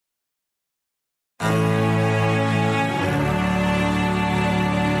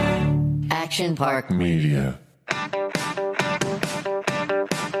Ocean Park Media.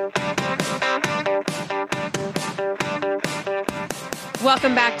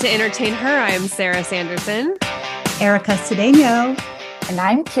 Welcome back to Entertain Her. I am Sarah Sanderson. Erica Cedeno. And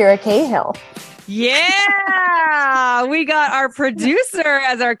I'm Kira Cahill. Yeah, we got our producer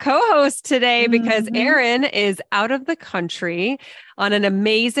as our co-host today because Erin is out of the country on an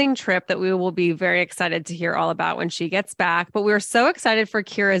amazing trip that we will be very excited to hear all about when she gets back. But we're so excited for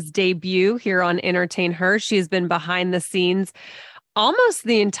Kira's debut here on Entertain Her. She's been behind the scenes almost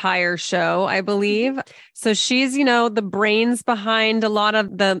the entire show, I believe. So she's, the brains behind a lot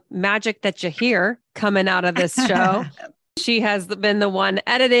of the magic that you hear coming out of this show. She has been the one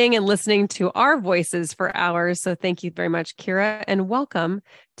editing and listening to our voices for hours. So thank you very much, Kira, and welcome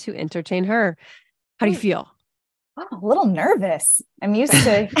to Entertain Her. How do you feel? Oh, a little nervous. I'm used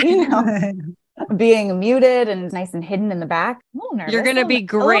to, being muted and nice and hidden in the back. A little nervous. You're going to be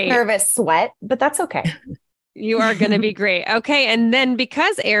great. A little nervous sweat, but that's okay. You are going to be great. Okay. And then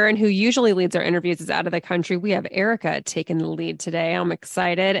because Erin, who usually leads our interviews, is out of the country, we have Erica taking the lead today. I'm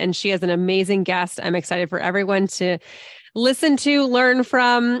excited. And she has an amazing guest. I'm excited for everyone to listen to, learn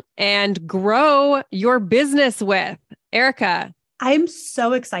from, and grow your business with. Erica. I'm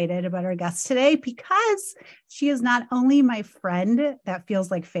so excited about our guest today because she is not only my friend that feels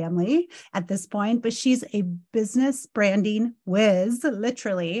like family at this point, but she's a business branding whiz,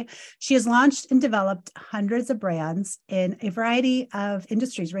 literally. She has launched and developed hundreds of brands in a variety of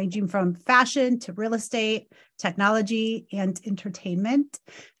industries, ranging from fashion to real estate, technology, and entertainment.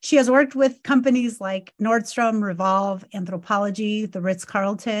 She has worked with companies like Nordstrom, Revolve, Anthropologie, the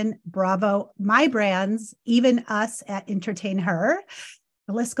Ritz-Carlton, Bravo, My Brands, even us at Entertain Her.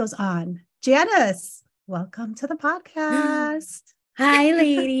 The list goes on. Janice, welcome to the podcast. Hi,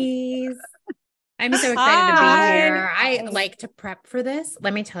 ladies. I'm so excited to be here. I like to prep for this.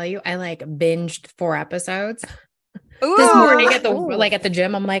 Let me tell you, I binged 4 episodes. Ooh. This morning at the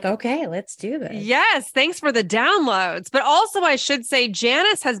gym, I'm like, okay, let's do this. Yes, thanks for the downloads. But also, I should say,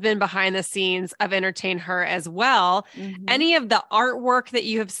 Janice has been behind the scenes of Entertain Her as well. Mm-hmm. Any of the artwork that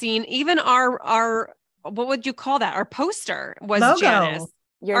you have seen, even our what would you call that? Our poster was logo. Janice.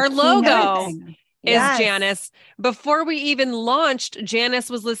 Our logo is Janice. Before we even launched, Janice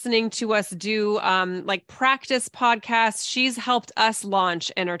was listening to us do practice podcasts. She's helped us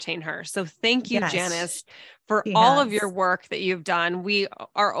launch Entertain Her. So thank you, Janice, for all of your work that you've done. We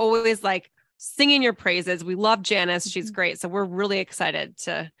are always singing your praises. We love Janice. She's great. So we're really excited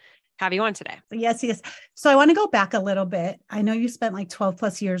to have you on today. Yes. So I want to go back a little bit. I know you spent 12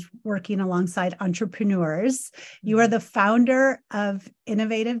 plus years working alongside entrepreneurs. You are the founder of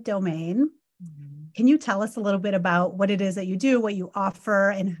Innovative Domain. Can you tell us a little bit about what it is that you do, what you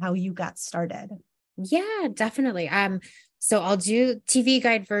offer, and how you got started? Yeah, definitely. So I'll do TV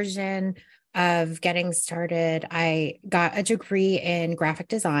guide version of getting started. I got a degree in graphic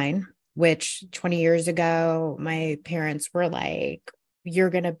design, which 20 years ago, my parents were like, you're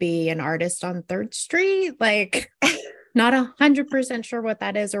going to be an artist on 3rd Street. Not 100% sure what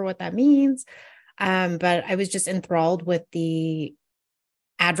that is or what that means. But I was just enthralled with the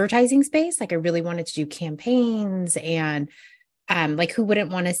advertising space. I really wanted to do campaigns and who wouldn't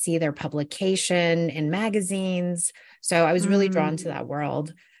want to see their publication in magazines? So I was really drawn to that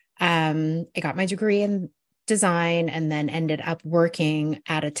world. I got my degree in design and then ended up working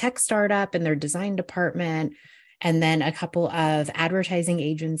at a tech startup in their design department, and then a couple of advertising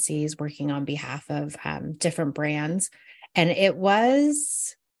agencies working on behalf of different brands. And it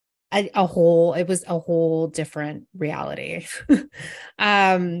was a whole different reality.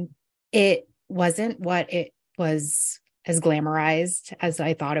 It wasn't what it was as glamorized as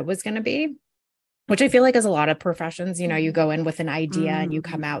I thought it was going to be, which I feel like is a lot of professions. You go in with an idea and you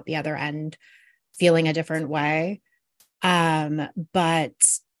come out the other end feeling a different way.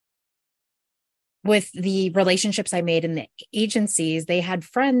 But with the relationships I made in the agencies, they had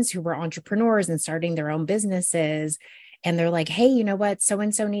friends who were entrepreneurs and starting their own businesses. And they're like, hey, you know what?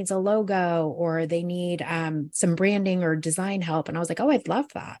 So-and-so needs a logo, or they need some branding or design help. And I was like, oh, I'd love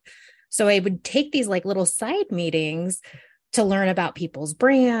that. So I would take these little side meetings to learn about people's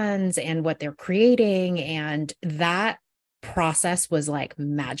brands and what they're creating. And that process was like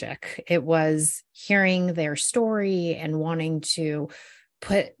magic. It was hearing their story and wanting to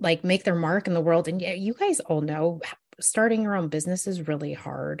make their mark in the world. And yeah, you guys all know starting your own business is really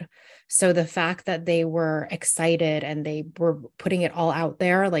hard. So the fact that they were excited and they were putting it all out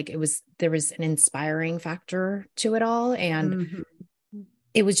there, there was an inspiring factor to it all. And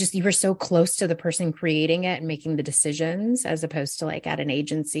it was just, you were so close to the person creating it and making the decisions, as opposed to at an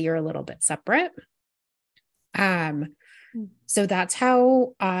agency or a little bit separate. So that's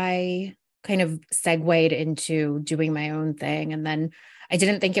how I kind of segued into doing my own thing. And then I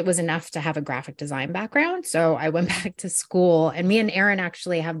didn't think it was enough to have a graphic design background. So I went back to school, and me and Erin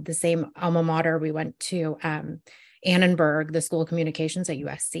actually have the same alma mater. We went to Annenberg, the School of Communications at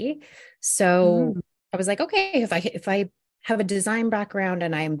USC. So I was like, okay, if I have a design background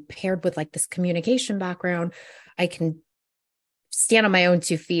and I'm paired with like this communication background, I can stand on my own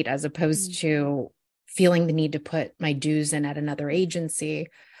 2 feet as opposed to feeling the need to put my dues in at another agency.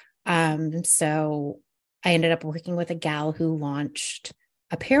 So I ended up working with a gal who launched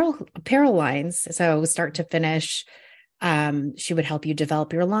apparel lines. So start to finish, she would help you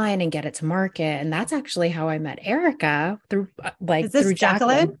develop your line and get it to market. And that's actually how I met Erica through Is this through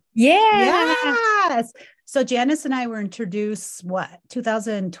Jacqueline? Yeah. Yes. So Janice and I were introduced,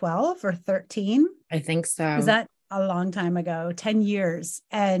 2012 or 13? I think so. Is that a long time ago, 10 years.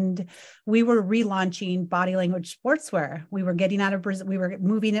 And we were relaunching Body Language Sportswear. We were getting out of Brazil. We were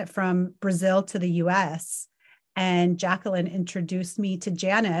moving it from Brazil to the US. And Jacqueline introduced me to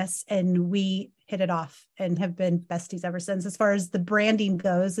Janice, and we hit it off and have been besties ever since, as far as the branding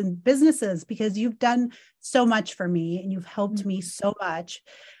goes and businesses, because you've done so much for me and you've helped me so much.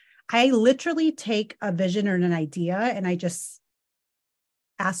 I literally take a vision or an idea and I just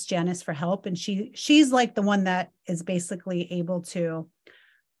ask Janice for help. And she's like the one that is basically able to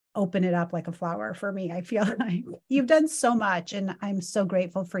open it up like a flower for me. I feel like you've done so much and I'm so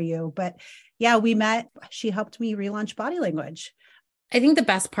grateful for you. But yeah, we met. She helped me relaunch Body Language. I think the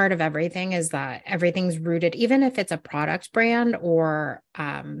best part of everything is that everything's rooted, even if it's a product brand or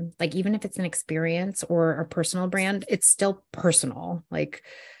like even if it's an experience or a personal brand, it's still personal. Like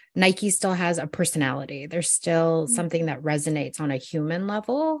Nike still has a personality. There's still something that resonates on a human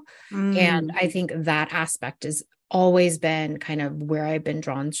level. And I think that aspect has always been kind of where I've been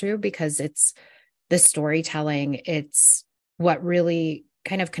drawn to, because it's the storytelling. It's what really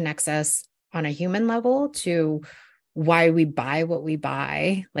kind of connects us on a human level to why we buy what we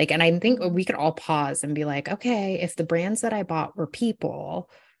buy. Like, and I think we could all pause and be like, okay, if the brands that I bought were people,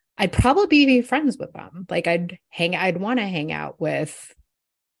 I'd probably be friends with them. Like I'd want to hang out with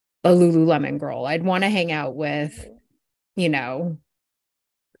a Lululemon girl. I'd want to hang out with, you know,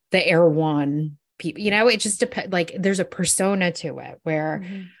 the Air One people, you know, it just depends. Like there's a persona to it where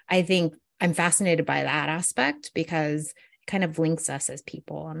I think I'm fascinated by that aspect because it kind of links us as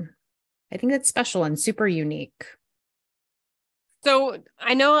people. And I think that's special and super unique. So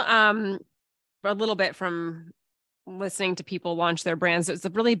I know a little bit from listening to people launch their brands. It's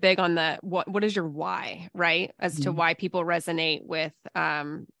really big on the what is your why, right? As to why people resonate with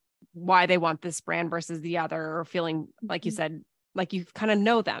why they want this brand versus the other, or feeling like you said, like you kind of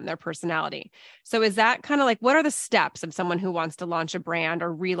know them, their personality. So is that kind of like, what are the steps of someone who wants to launch a brand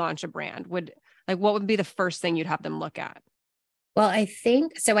or relaunch a brand? What would be the first thing you'd have them look at? Well, I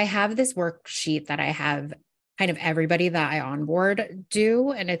think, so I have this worksheet that I have kind of everybody that I onboard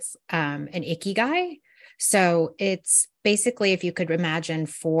do, and it's an Ikigai. So it's basically, if you could imagine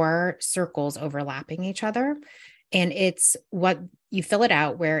 4 circles overlapping each other, and it's what you fill it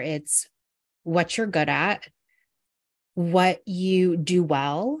out where it's what you're good at, what you do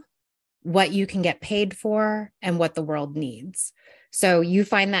well, what you can get paid for, and what the world needs. So you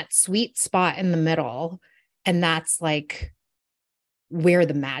find that sweet spot in the middle, and that's like where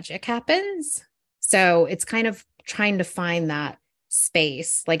the magic happens. So it's kind of trying to find that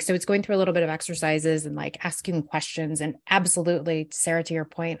space. Like, so it's going through a little bit of exercises and like asking questions, and absolutely, Sarah, to your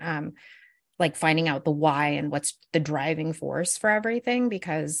point, like finding out the why and what's the driving force for everything,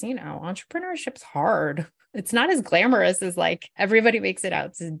 because, you know, entrepreneurship's hard. It's not as glamorous as like everybody makes it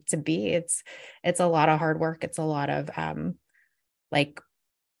out to be. It's a lot of hard work. It's a lot of like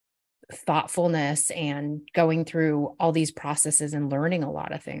thoughtfulness and going through all these processes and learning a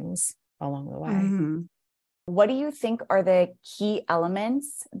lot of things along the way. What do you think are the key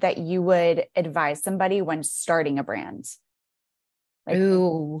elements that you would advise somebody when starting a brand?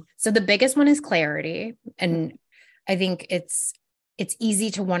 So the biggest one is clarity. And I think it's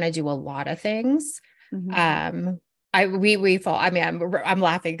easy to want to do a lot of things. We fall. I mean, I'm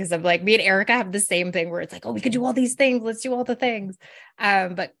laughing because I'm like, me and Erica have the same thing where it's like, oh, we could do all these things. Let's do all the things.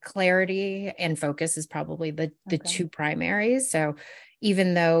 But clarity and focus is probably the 2 primaries. So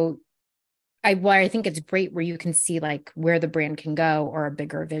even though I think it's great where you can see like where the brand can go or a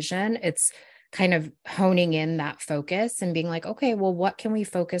bigger vision, it's kind of honing in that focus and being like, okay, well, what can we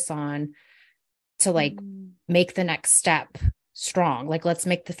focus on to like make the next step strong? Like, let's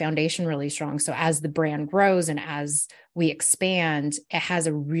make the foundation really strong. So as the brand grows and as we expand, it has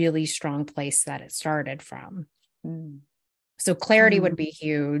a really strong place that it started from. So clarity would be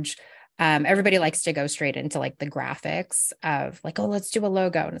huge. Everybody likes to go straight into like the graphics of like, oh, let's do a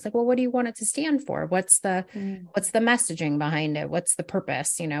logo. And it's like, well, what do you want it to stand for? What's the messaging behind it? What's the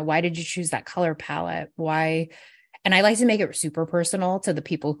purpose? Why did you choose that color palette? Why? And I like to make it super personal to the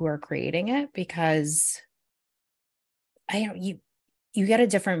people who are creating it, because you get a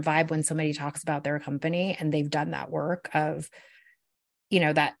different vibe when somebody talks about their company and they've done that work of,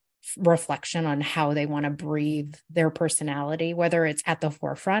 that reflection on how they want to breathe their personality, whether it's at the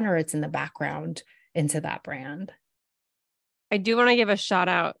forefront or it's in the background into that brand. I do want to give a shout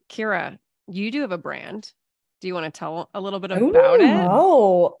out. Kira, you do have a brand. Do you want to tell a little bit about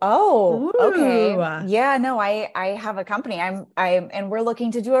it? Okay. Yeah, no, I have a company. And we're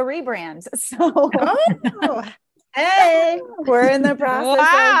looking to do a rebrand. So hey, we're in the process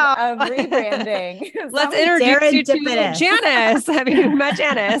of rebranding. Let's introduce you to Janice. Have you met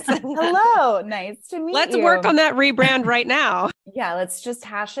Janice? Hello. Nice to meet you. Let's work on that rebrand right now. Yeah, let's just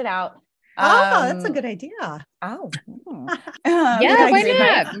hash it out. That's a good idea. Yeah, why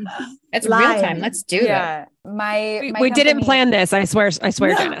not? It's real time. Let's do that. We didn't plan this. I swear,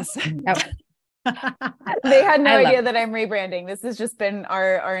 no. Janice. No. They had no idea that I'm rebranding. This has just been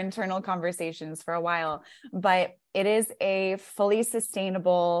our internal conversations for a while, but it is a fully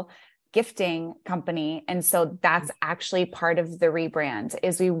sustainable gifting company. And so that's actually part of the rebrand.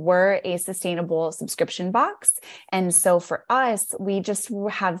 Is we were a sustainable subscription box. And so for us, we just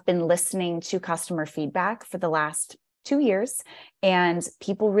have been listening to customer feedback for the last 2 years, and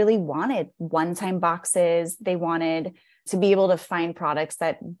people really wanted one-time boxes. They wanted to be able to find products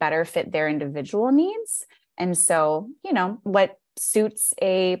that better fit their individual needs. And so, what suits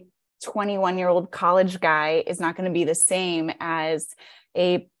a 21-year-old college guy is not going to be the same as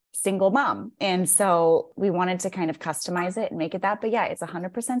a single mom. And so we wanted to kind of customize it and make it that. But yeah, it's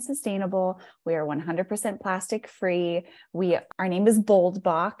 100% sustainable. We are 100% plastic free. Our name is Bold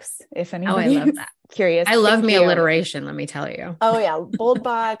Box. If anybody I love that. Curious. I love me alliteration, let me tell you. Oh yeah. Bold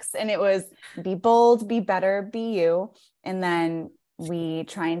Box. And it was be bold, be better, be you. And then we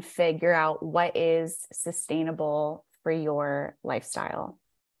try and figure out what is sustainable for your lifestyle.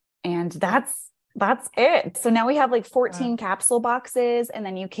 And that's it. So now we have like 14 capsule boxes, and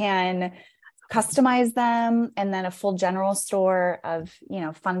then you can customize them. And then a full general store of,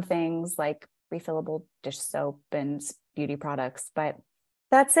 fun things like refillable dish soap and beauty products. But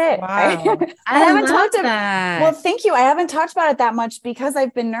that's it. Wow. I haven't talked about. Well, thank you. I haven't talked about it that much because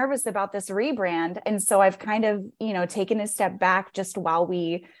I've been nervous about this rebrand. And so I've kind of, taken a step back just while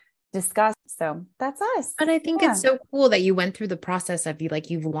we discuss. So that's us. But I think it's so cool that you went through the process of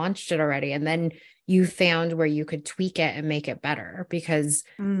you've launched it already, and then you found where you could tweak it and make it better, because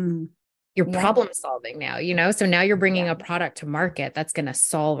you're problem solving now, so now you're bringing a product to market that's going to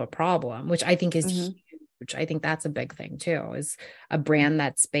solve a problem, which I think is huge. I think that's a big thing too, is a brand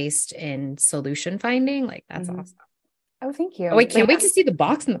that's based in solution finding. Like that's awesome. Oh, thank you. Oh, I can't wait to see the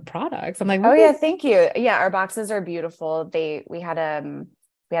box and the products. I'm like, oh yeah, thank you. Yeah, our boxes are beautiful. We had an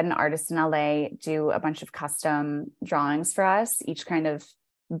artist in LA do a bunch of custom drawings for us, each kind of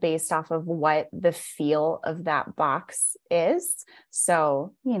based off of what the feel of that box is.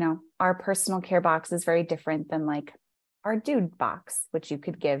 So, our personal care box is very different than like our dude box, which you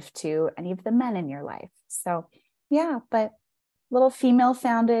could give to any of the men in your life. So yeah, but little female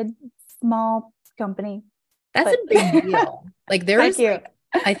founded small company. That's a big deal. Like there's,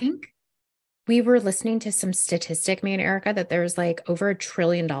 I think we were listening to some statistic, me and Erica, that there's like over $1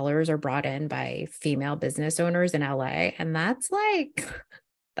 trillion are brought in by female business owners in LA. And that's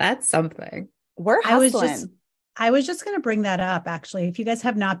something. We're hustling. I was just going to bring that up. Actually, if you guys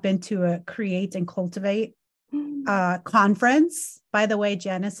have not been to a Create and Cultivate conference, by the way,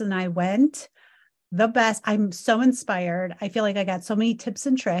 Janice and I went. The best. I'm so inspired. I feel like I got so many tips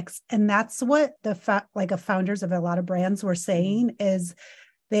and tricks. And that's what the founders of a lot of brands were saying, is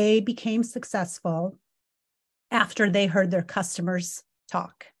they became successful after they heard their customers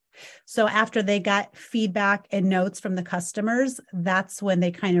talk. So after they got feedback and notes from the customers, that's when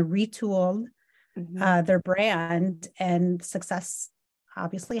they kind of retooled their brand, and success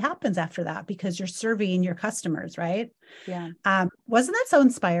obviously happens after that because you're serving your customers, right? Yeah. Wasn't that so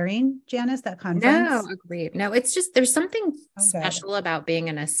inspiring, Janice, that conference? No, agreed. No, it's just, there's something special about being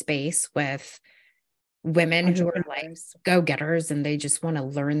in a space with women who are like go-getters, and they just want to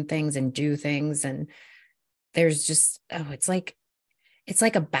learn things and do things. And there's just, it's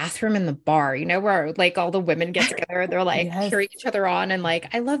like a bathroom in the bar, where like all the women get together, they're like cheering each other on and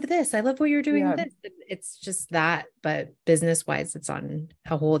like, I love this. I love what you're doing with this. It's just that, but business wise, it's on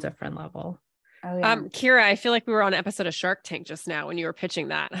a whole different level. Oh, yeah. Kira, I feel like we were on an episode of Shark Tank just now when you were pitching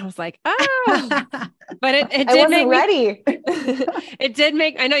that. I was like, oh, but it I did wasn't make ready. It did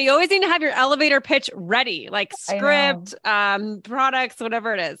make, I know you always need to have your elevator pitch ready, like I know. script, products,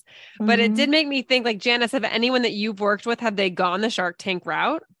 whatever it is. But it did make me think, like, Janice, have anyone that you've worked with, have they gone the Shark Tank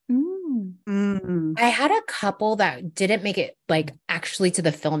route? I had a couple that didn't make it like actually to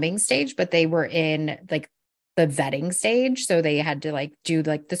the filming stage, but they were in like the vetting stage. So they had to like do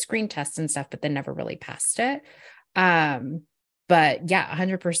like the screen tests and stuff, but then never really passed it. But yeah,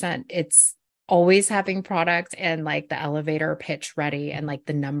 100%. It's always having product and like the elevator pitch ready, and like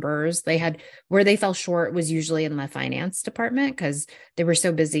the numbers they had. Where they fell short was usually in the finance department, because they were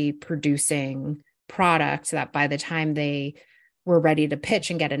so busy producing product that by the time they were ready to pitch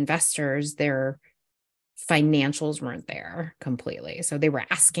and get investors, their financials weren't there completely. So they were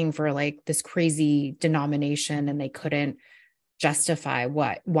asking for like this crazy denomination, and they couldn't justify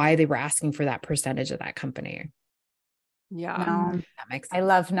why they were asking for that percentage of that company. Yeah. No, that makes sense. I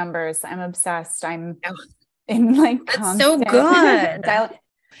love numbers. I'm obsessed. I'm in like, that's so good.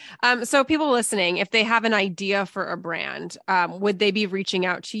 So people listening, if they have an idea for a brand, would they be reaching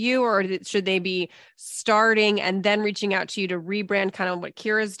out to you, or should they be starting and then reaching out to you to rebrand, kind of what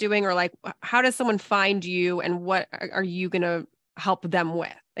Kira's doing? Or like, how does someone find you, and what are you going to help them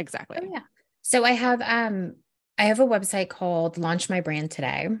with exactly? Oh, yeah. So I have a website called Launch My Brand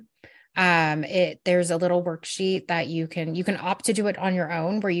Today. There's a little worksheet that you can opt to do it on your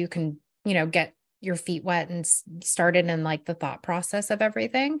own, where you can, get your feet wet and started in like the thought process of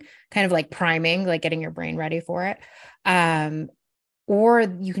everything, kind of like priming, like getting your brain ready for it. Or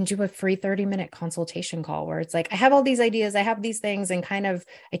you can do a free 30-minute consultation call where it's like, I have all these ideas, I have these things, and kind of,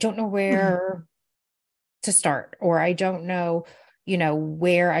 I don't know where to start, or I don't know,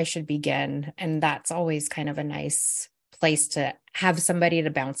 where I should begin. And that's always kind of a nice place to have somebody to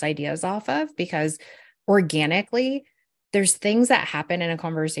bounce ideas off of, because organically there's things that happen in a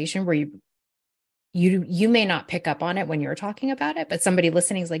conversation where you may not pick up on it when you're talking about it, but somebody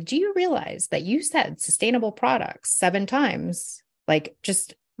listening is like, do you realize that you said sustainable products 7 times, like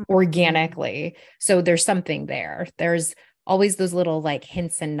just organically? So there's something there. There's always those little like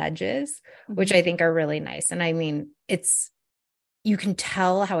hints and nudges, which I think are really nice. And I mean, you can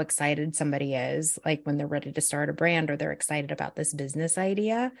tell how excited somebody is, like when they're ready to start a brand, or they're excited about this business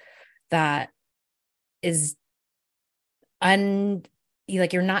idea that is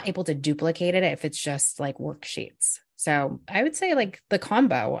like you're not able to duplicate it if it's just like worksheets. So I would say like the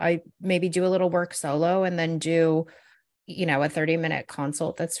combo, I maybe do a little work solo and then do, a 30-minute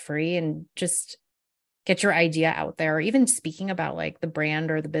consult that's free, and just get your idea out there, or even speaking about like the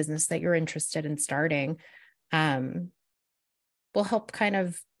brand or the business that you're interested in starting, will help kind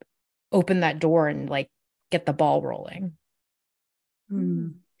of open that door and like get the ball rolling.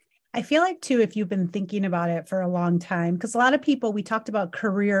 I feel like too, if you've been thinking about it for a long time, because a lot of people, we talked about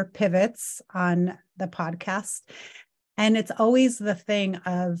career pivots on the podcast, and it's always the thing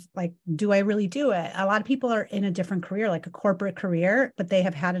of like, do I really do it? A lot of people are in a different career, like a corporate career, but they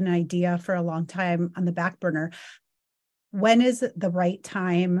have had an idea for a long time on the back burner. When is the right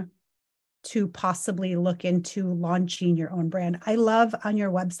time to possibly look into launching your own brand? I love on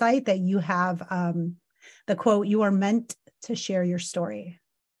your website that you have the quote, "You are meant to share your story."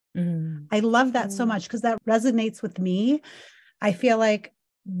 I love that so much, because that resonates with me. I feel like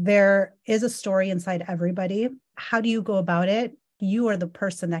there is a story inside everybody. How do you go about it? You are the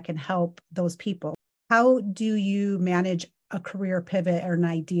person that can help those people. How do you manage a career pivot or an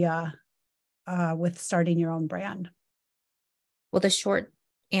idea with starting your own brand? Well, the short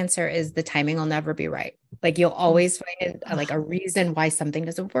answer is the timing will never be right. Like you'll always find like a reason why something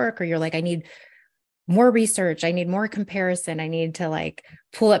doesn't work, or you're like, I need more research, I need more comparison, I need to like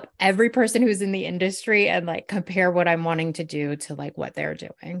pull up every person who's in the industry and like compare what I'm wanting to do to like what they're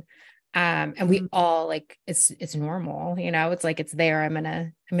doing. And we all like, it's normal, it's like, it's there. I'm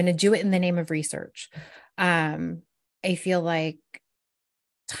going to do it in the name of research. I feel like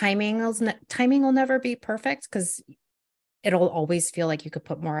timing will never be perfect, because it'll always feel like you could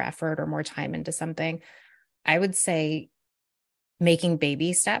put more effort or more time into something. I would say making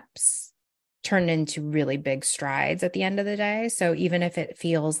baby steps turn into really big strides at the end of the day. So even if it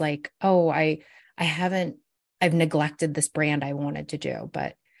feels like, oh, I've neglected this brand I wanted to do,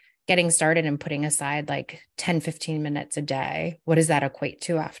 but getting started and putting aside like 10, 15 minutes a day, what does that equate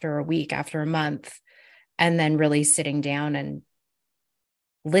to after a week, after a month? And then really sitting down and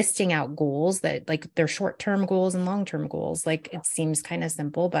listing out goals that like they're short-term goals and long-term goals. Like it seems kind of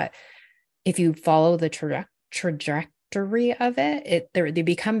simple, but if you follow the trajectory of it, they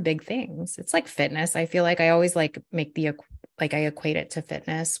become big things. It's like fitness. I feel like I always like make the like I equate it to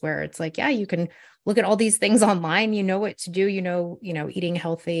fitness, where it's like, yeah, you can look at all these things online, you know what to do, eating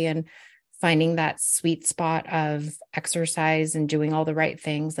healthy and finding that sweet spot of exercise and doing all the right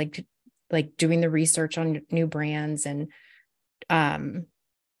things, like doing the research on new brands and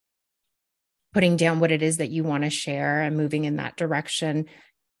putting down what it is that you want to share and moving in that direction.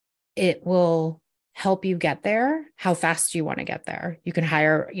 It will help you get there. How fast do you want to get there? You can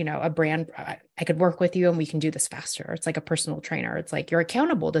hire, a brand. I could work with you and we can do this faster. It's like a personal trainer. It's like you're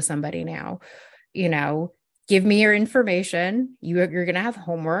accountable to somebody now, give me your information. You're going to have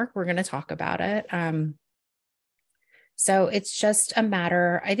homework. We're going to talk about it. So it's just a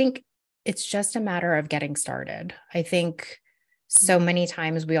matter, I think it's just a matter of getting started. I think so many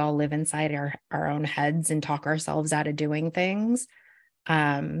times we all live inside our own heads and talk ourselves out of doing things.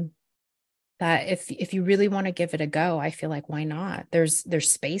 That if you really want to give it a go, I feel like, why not?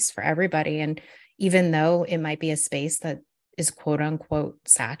 There's space for everybody. And even though it might be a space that is quote unquote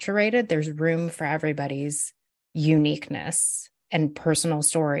saturated, there's room for everybody's uniqueness and personal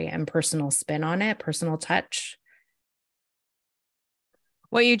story and personal spin on it, personal touch.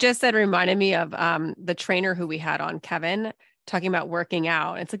 What you just said reminded me of the trainer who we had on, Kevin, talking about working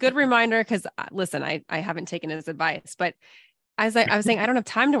out. It's a good reminder because, listen, I haven't taken his advice, but I was saying, I don't have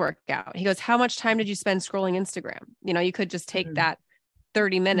time to work out. He goes, how much time did you spend scrolling Instagram? You could just take that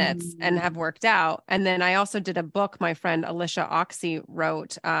 30 minutes and have worked out. And then I also did a book my friend Alicia Oxy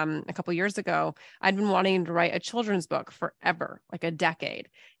wrote a couple years ago. I'd been wanting to write a children's book forever, like a decade.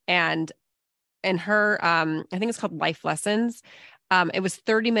 And her, I think it's called Life Lessons. It was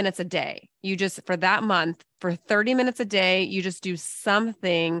 30 minutes a day. You just, for that month, for 30 minutes a day, you just do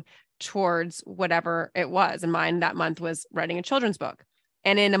something towards whatever it was. And mine that month was writing a children's book.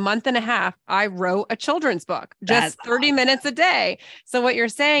 And in a month and a half, I wrote a children's book, just 30 minutes a day. So what you're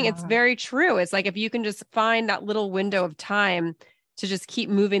saying, it's very true. It's like, if you can just find that little window of time to just keep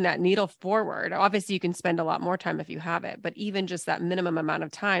moving that needle forward, obviously you can spend a lot more time if you have it, but even just that minimum amount of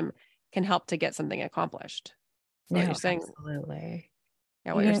time can help to get something accomplished. So what you're saying, absolutely.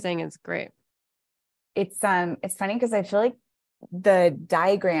 Yeah. What you're saying is great. It's funny because I feel like the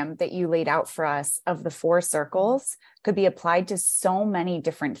diagram that you laid out for us of the 4 circles could be applied to so many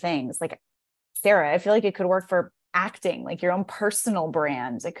different things. Like, Sarah, I feel like it could work for acting, like your own personal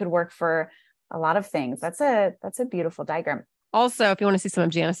brand. It could work for a lot of things. That's a beautiful diagram. Also, if you want to see some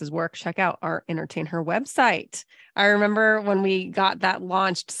of Janice's work, check out our Entertain Her website. I remember when we got that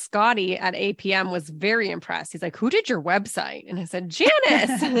launched, Scotty at APM was very impressed. He's like, who did your website? And I said,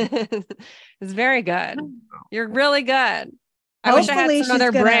 Janice. It's very good. You're really good. I wish I had some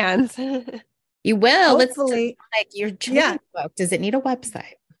other brands. You will. Hopefully. It's like your children's book. Does it need a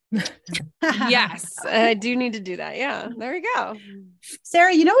website? Yes, I do need to do that. Yeah, there you go.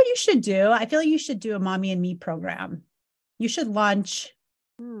 Sarah, you know what you should do? I feel like you should do a Mommy and Me program. You should launch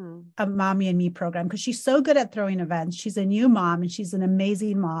a Mommy and Me program because she's so good at throwing events. She's a new mom and she's an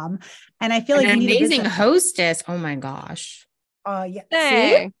amazing mom. And I feel like an amazing hostess. Oh my gosh. Oh yeah.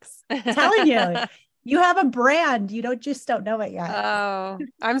 Thanks. Telling you. You have a brand. You don't know it yet. Oh,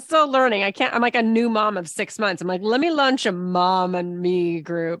 I'm still learning. I'm like a new mom of 6 months. I'm like, let me launch a Mom and Me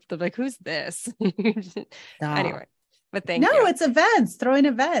group. They're like, who's this? Anyway, but thank you. No, it's events, throwing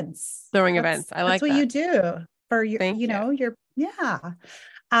events. Events. I like that's what you do for your,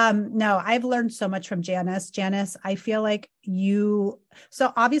 no, I've learned so much from Janice. Janice, I feel like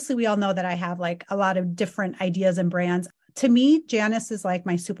so obviously we all know that I have like a lot of different ideas and brands. To me, Janice is like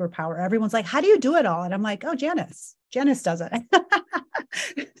my superpower. Everyone's like, how do you do it all? And I'm like, oh, Janice does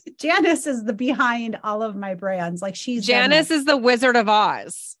it. Janice is the behind all of my brands. Like Janice is the Wizard of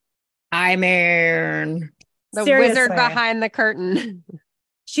Oz. I mean, the wizard behind the curtain.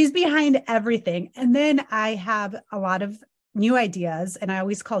 She's behind everything. And then I have a lot of new ideas. And I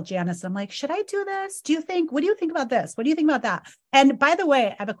always call Janice. I'm like, should I do this? What do you think about this? What do you think about that? And by the way,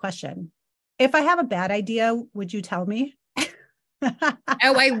 I have a question. If I have a bad idea, would you tell me? Oh,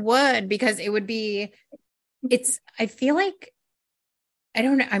 I would, because I feel like, I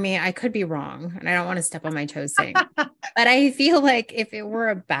don't know. I mean, I could be wrong and I don't want to step on my toes saying, but I feel like if it were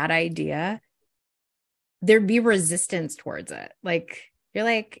a bad idea, there'd be resistance towards it. Like, you're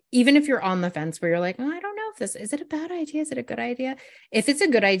like, even if you're on the fence where you're like, oh, I don't know if is it a bad idea? Is it a good idea? If it's a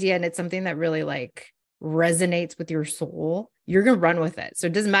good idea and it's something that really like resonates with your soul, you're going to run with it. So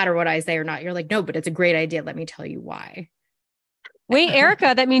it doesn't matter what I say or not. You're like, no, but it's a great idea. Let me tell you why. Wait,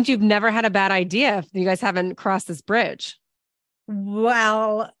 Erica, that means you've never had a bad idea if you guys haven't crossed this bridge.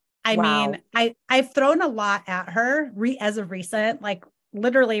 Well, I mean, I've thrown a lot at her as of recent. Like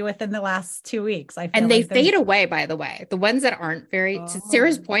literally within the last 2 weeks. I feel And they like there's- fade away, by the way. The ones that aren't very, to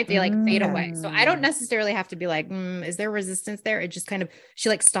Sarah's point, they like fade away. So I don't Mm. necessarily have to be like, is there resistance there? It just kind of, she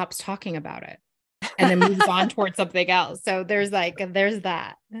like stops talking about it and then moves on towards something else. So there's that.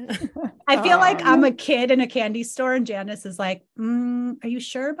 I feel like I'm a kid in a candy store and Janice is like, are you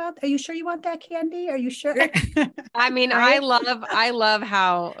sure you want that candy? Are you sure? I mean, Right? I love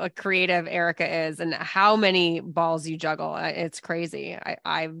how creative Erica is and how many balls you juggle. It's crazy.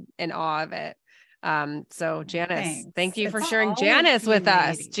 I'm in awe of it. So Janice, Thanks. thank you for It's sharing all Janice with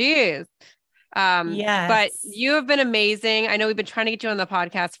us. ladies. Jeez. Yes. But you have been amazing. I know we've been trying to get you on the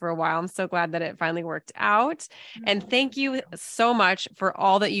podcast for a while. I'm so glad that it finally worked out. And thank you so much for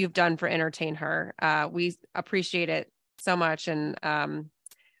all that you've done for Entertain Her. We appreciate it so much. And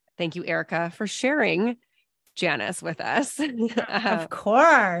thank you, Erica, for sharing Janice with us. Of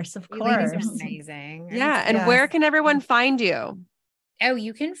course. You ladies are course. amazing. Yeah. And Yes. where can everyone find you? Oh,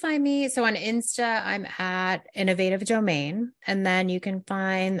 you can find me. So on Insta, I'm at Innovative Domain. And then you can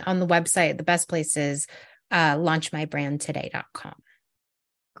find on the website, the best place is launchmybrandtoday.com.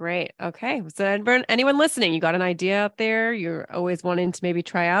 Great. Okay. So anyone listening, you got an idea out there you're always wanting to maybe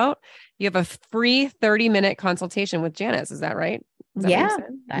try out, you have a free 30-minute consultation with Janice. Is that right? Is that what you Yeah, said?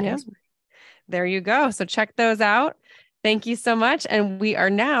 that is. There you go. So check those out. Thank you so much. And we are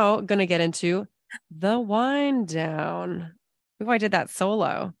now going to get into the wind down. Ooh, I did that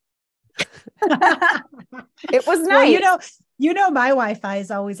solo. It was nice. Well, my Wi-Fi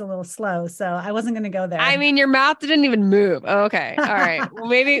is always a little slow, so I wasn't going to go there. I mean, your mouth didn't even move. Okay. All right. Well,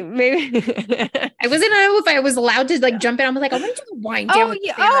 maybe. I wasn't know if I was allowed to like jump in. I'm like, I want to do the wind down. Oh, with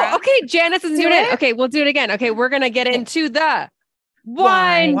yeah. Sarah. Oh, okay. Janice is doing it. Okay. We'll do it again. Okay. We're going to get into the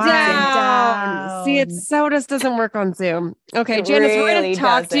wind down. See, it so just doesn't work on Zoom. Okay. It Janice, we're going really to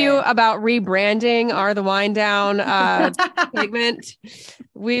talk to you doesn't. about rebranding our The Wind Down segment.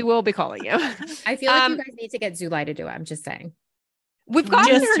 We will be calling you. I feel like you guys need to get Zulai to do it. I'm just saying. We've gotten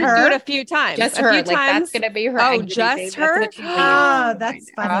Just her to her? do it a few times. Just A her. few Like that's times. gonna be her. Oh, identity. just That's her? what you Oh,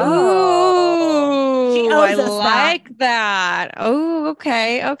 that's funny. Ooh, She owes I us that. like that. Oh,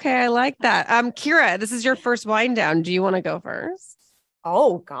 okay. Okay. I like that. Kira, this is your first wind down. Do you want to go first?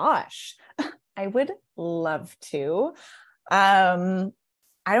 Oh gosh, I would love to. I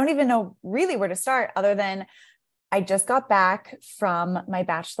don't even know really where to start other than I just got back from my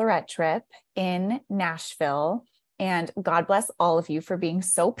bachelorette trip in Nashville, and God bless all of you for being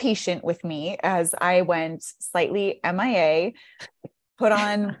so patient with me as I went slightly MIA, put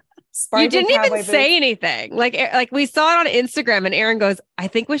on sparkly You didn't even cowboy say boots. anything. Like we saw it on Instagram and Aaron goes, I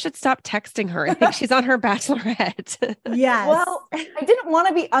think we should stop texting her. I think she's on her bachelorette. Yes. Well, I didn't want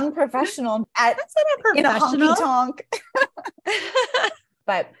to be unprofessional That's not in a professional. honky tonk.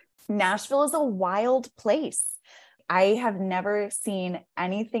 But Nashville is a wild place. I have never seen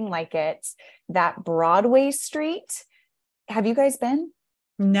anything like it. That Broadway street. Have you guys been?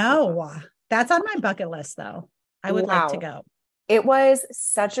 No, that's on my bucket list though. I would like to go. It was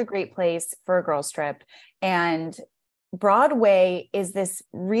such a great place for a girls trip. And Broadway is this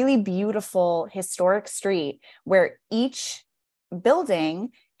really beautiful historic street where each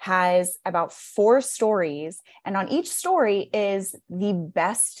building has about 4 stories. And on each story is the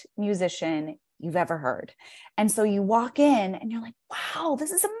best musician you've ever heard. And so you walk in and you're like, wow,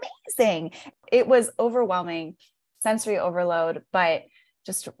 this is amazing. It was overwhelming, sensory overload, but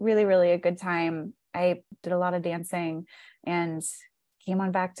just really, really a good time. I did a lot of dancing and came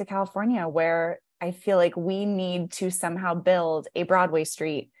on back to California, where I feel like we need to somehow build a Broadway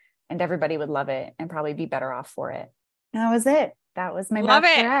street and everybody would love it and probably be better off for it. And that was it. That was my Love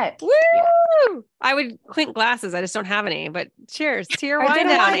bachelorette. it. Woo! Yeah. I would clink glasses. I just don't have any, but cheers to your I wind did a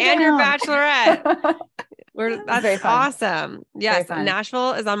down wind and your down. bachelorette. Very That's fun. awesome. Yes. fun.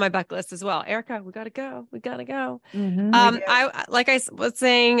 Nashville is on my bucket list as well. Erica, we got to go. We got to go. Mhm. I like I was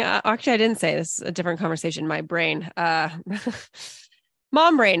saying, actually, I didn't say this, is a different conversation. My brain,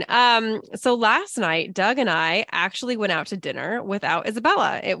 mom brain. So last night, Doug and I actually went out to dinner without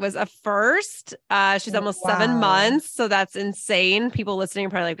Isabella. It was a first. She's almost 7 Wow. months. So that's insane. People listening are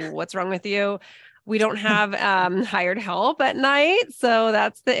probably like, well, what's wrong with you? We don't have hired help at night. So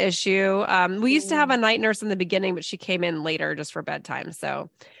that's the issue. We used to have a night nurse in the beginning, but she came in later just for bedtime. So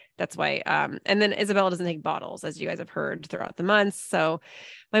that's why. And then Isabella doesn't take bottles, as you guys have heard throughout the months. So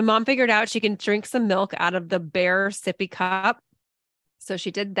my mom figured out she can drink some milk out of the bare sippy cup. So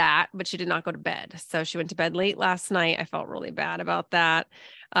she did that, but she did not go to bed. So she went to bed late last night. I felt really bad about that.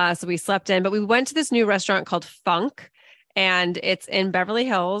 So we slept in, but we went to this new restaurant called Funk, and it's in Beverly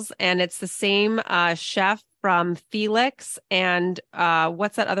Hills, and it's the same chef from Felix and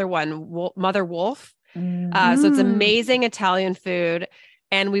what's that other one? Mother Wolf. So it's amazing Italian food.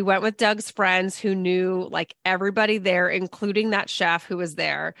 And we went with Doug's friends who knew like everybody there, including that chef who was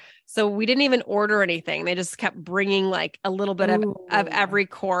there. So we didn't even order anything. They just kept bringing like a little bit of every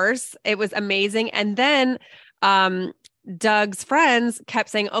course. It was amazing. And then Doug's friends kept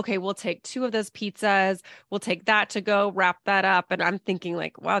saying, okay, we'll take 2 of those pizzas. We'll take that to go wrap that up. And I'm thinking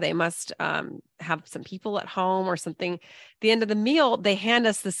like, wow, they must have some people at home or something. At the end of the meal, they hand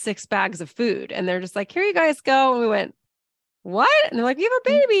us the 6 bags of food and they're just like, here you guys go. And we went, what? And they're like, you have a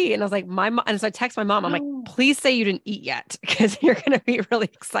baby. And I was like, my mom. And so I text my mom. I'm like, please say you didn't eat yet because you're going to be really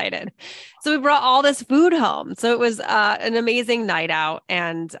excited. So we brought all this food home. So it was an amazing night out.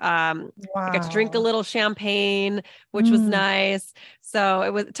 And I got to drink a little champagne, which was nice. So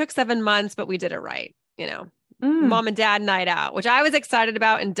it took 7 months, but we did it right. Mom and dad night out, which I was excited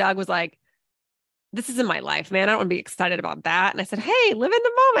about. And Doug was like, this isn't my life, man. I don't want to be excited about that. And I said, hey, live in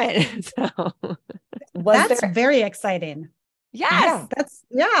the moment. So that's very exciting. Yes.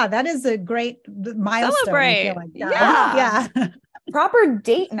 That is a great milestone. Celebrate. I feel like. Yeah. Proper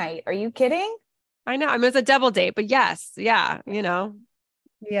date night. Are you kidding? I know. I mean, it was a double date, but yes. Yeah. Yeah.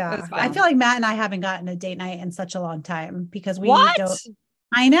 I feel like Matt and I haven't gotten a date night in such a long time because we don't.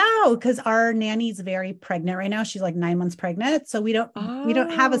 I know, because our nanny's very pregnant right now. She's like 9 months pregnant. So we don't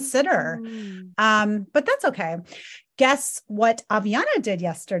have a sitter. But that's okay. Guess what Aviana did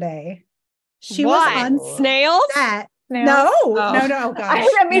yesterday? She was on snails. No, gosh.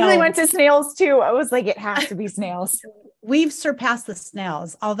 I immediately went to snails too. I was like, it has to be snails. We've surpassed the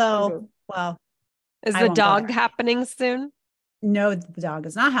snails, although, well. Is the dog happening soon? No, the dog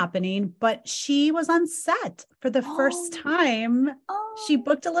is not happening, but she was on set for the first time. She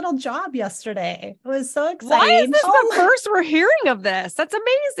booked a little job yesterday. It was so exciting. Why is this the first we're hearing of this? That's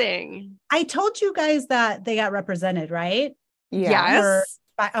amazing. I told you guys that they got represented, right? Yes.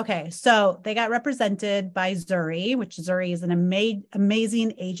 Okay, so they got represented by Zuri, which Zuri is an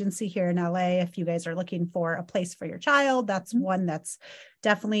amazing agency here in LA. If you guys are looking for a place for your child, that's one that's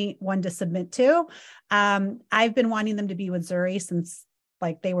definitely one to submit to. I've been wanting them to be with Zuri since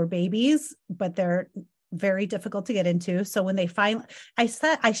like they were babies, but they're very difficult to get into. So when they finally, I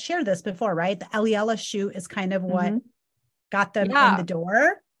shared this before, right? The Eliella shoot is kind of what got them in the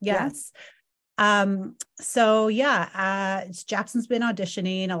door. Yes. Jackson's been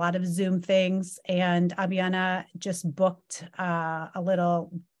auditioning a lot of Zoom things, and Aviana just booked a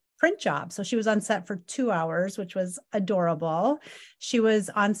little print job. So she was on set for 2 hours, which was adorable. She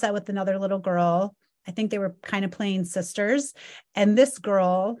was on set with another little girl. I think they were kind of playing sisters. And this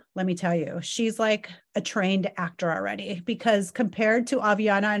girl, let me tell you, she's like a trained actor already, because compared to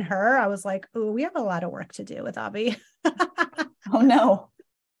Aviana and her, I was like, oh, we have a lot of work to do with Avi. Oh no.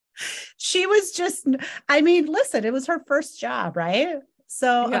 She was just, I mean, listen, it was her first job, right?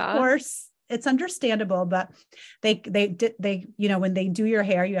 So of course it's understandable, but they, when they do your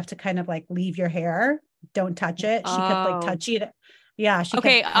hair, you have to kind of like leave your hair. Don't touch it. She kept like touching it. Yeah.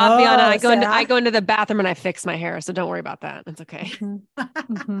 Okay. Aviana, I go into the bathroom and I fix my hair. So don't worry about that. It's okay. It's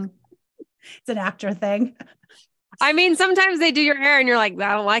an actor thing. I mean, sometimes they do your hair and you're like,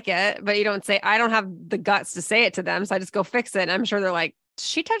 I don't like it, but you don't say, I don't have the guts to say it to them. So I just go fix it. And I'm sure they're like,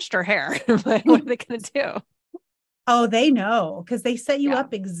 she touched her hair. What are they going to do? Oh, they know, because they set you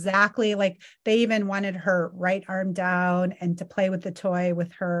up exactly. Like they even wanted her right arm down and to play with the toy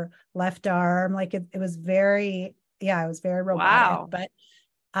with her left arm. Like it was very, it was very robotic. Wow. But,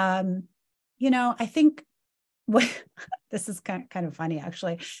 I think this is kind of funny,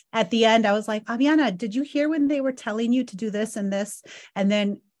 actually. At the end, I was like, Aviana, did you hear when they were telling you to do this and this? And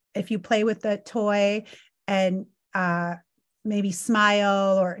then if you play with the toy and, maybe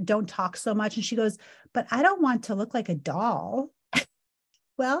smile or don't talk so much. And she goes, but I don't want to look like a doll.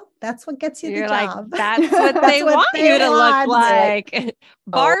 Well, that's what gets you the job. That's what they want you to look like.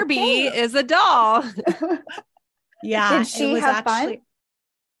 Barbie is a doll. Yeah. Did she have fun?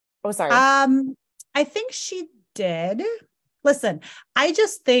 Oh, sorry. I think she did. Listen, I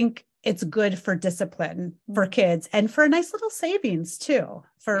just think it's good for discipline for kids and for a nice little savings too,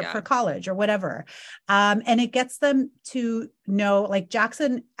 for college or whatever. And it gets them to know, like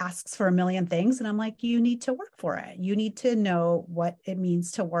Jackson asks for a million things. And I'm like, you need to work for it. You need to know what it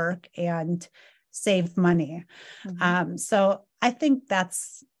means to work and save money. So I think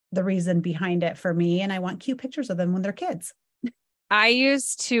that's the reason behind it for me. And I want cute pictures of them when they're kids. I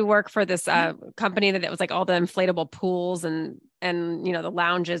used to work for this company that was like all the inflatable pools and the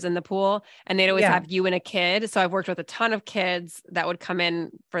lounges in the pool, and they'd always have you and a kid. So I've worked with a ton of kids that would come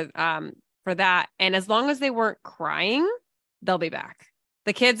in for that. And as long as they weren't crying, they'll be back.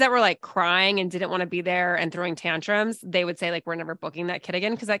 The kids that were like crying and didn't want to be there and throwing tantrums, they would say like, we're never booking that kid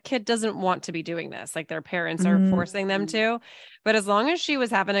again because that kid doesn't want to be doing this. Like their parents are forcing them to. But as long as she was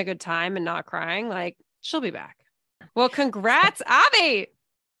having a good time and not crying, like she'll be back. Well, congrats, Abby.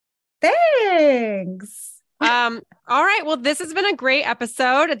 Thanks. All right. Well, this has been a great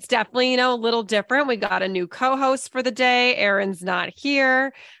episode. It's definitely, a little different. We got a new co-host for the day. Erin's not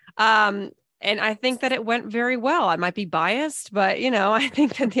here. And I think that it went very well. I might be biased, but I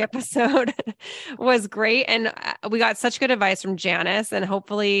think that the episode was great. And we got such good advice from Janice, and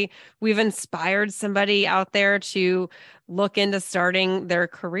hopefully we've inspired somebody out there to look into starting their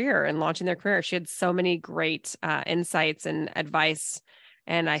career and launching their career. She had so many great insights and advice.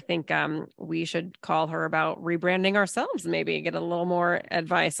 And I think we should call her about rebranding ourselves, maybe get a little more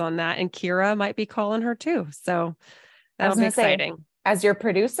advice on that. And Kira might be calling her too. So that'll be exciting. As your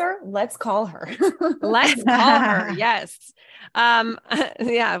producer, let's call her. Let's call her. Yes.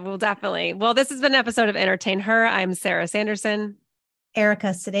 Yeah, we'll definitely. Well, this has been an episode of Entertain Her. I'm Sarah Sanderson. Erica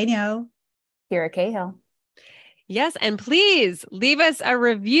Cedeno. Kira Cahill. Yes. And please leave us a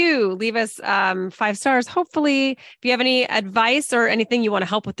review. Leave us 5 stars. Hopefully, if you have any advice or anything you want to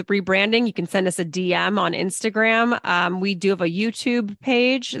help with the rebranding, you can send us a DM on Instagram. We do have a YouTube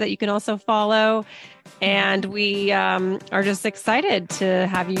page that you can also follow. And we are just excited to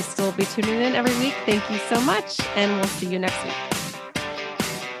have you still be tuning in every week. Thank you so much. And we'll see you next week.